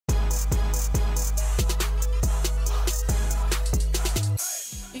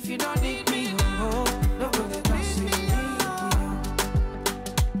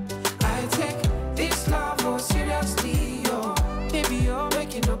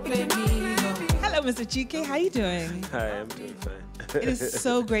Hello, Mr. Chike. How are you doing? Hi, I'm doing fine. It is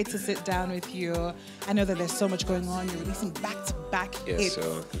so great to sit down with you. I know that there's so much going on. You're releasing back-to-back hits.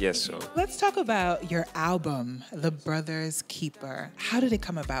 Yes, so. Let's talk about your album, The Brother's Keeper. How did it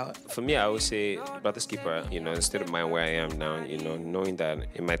come about? For me, I always say Brother's Keeper, instead of mind where I am now, knowing that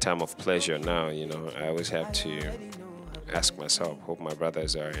in my time of pleasure now, I always have to ask myself, hope my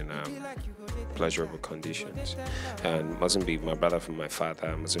brothers are in pleasurable conditions. And mustn't be my brother from my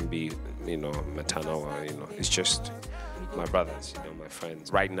father, mustn't be, maternal, or, it's just my brothers, my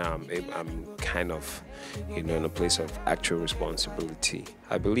friends. Right now, I'm kind of, in a place of actual responsibility.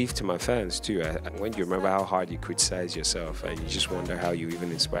 I believe to my fans too. When you remember how hard you criticize yourself, and you just wonder how you even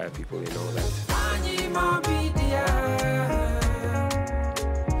inspire people,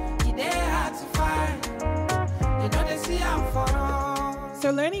 So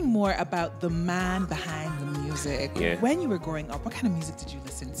learning more about the man behind the music. Yeah. When you were growing up, what kind of music did you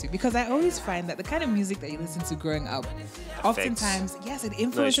listen to? Because I always find that the kind of music that you listen to growing up, oftentimes, yes, it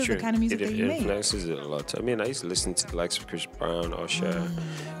influences the kind of music that you make. It influences it a lot. I mean, I used to listen to the likes of Chris Brown, Usher,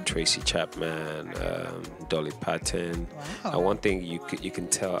 Tracy Chapman, Dolly Parton. Wow. And one thing you can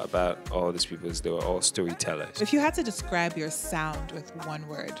tell about all these people is they were all storytellers. If you had to describe your sound with one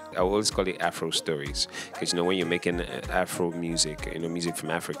word. I always call it Afro stories. Because, when you're making Afro music, music from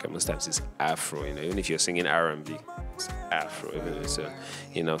Africa, most times it's Afro, even if you're singing R&B, it's Afro, so,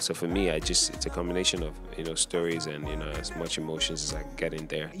 so for me, it's a combination of, stories and, as much emotions as I get in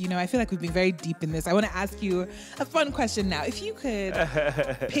there. I feel like we've been very deep in this. I want to ask you a fun question now. If you could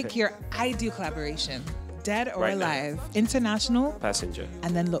pick your ideal collaboration, dead or Right alive, international, Passenger.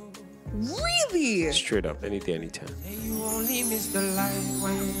 and then look, really? Straight up, anything, anytime. You only miss the light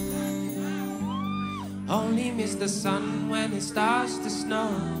only miss the sun when it starts to snow.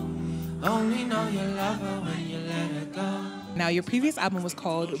 Only know you love her when you let her go. Now, your previous album was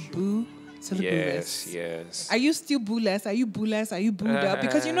called Boo to the Booless. Yes. Are you still booless? Are you booless? Are you booed up?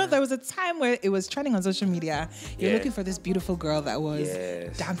 Because there was a time where it was trending on social media. You're looking for this beautiful girl that was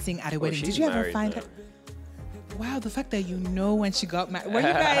dancing at a wedding. Did you ever find her? Wow, the fact that when she got married. Were you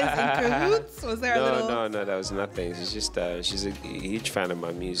guys in cahoots? Was there a little... No, that was nothing. It's just she's a huge fan of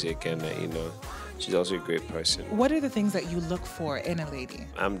my music, and she's also a great person. What are the things that you look for in a lady?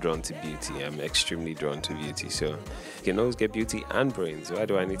 I'm drawn to beauty. I'm extremely drawn to beauty. So you can always get beauty and brains. Why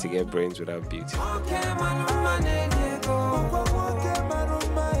do I need to get brains without beauty?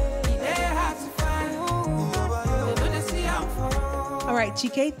 All right,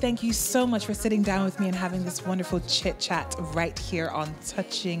 Chike, thank you so much for sitting down with me and having this wonderful chit-chat right here on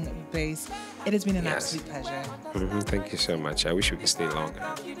Touching Base. It has been an absolute pleasure. Thank you so much. I wish we could stay longer.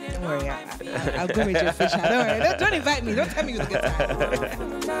 Don't worry, I'll go with your fish. Don't worry, don't invite me. Don't tell me it was a good time.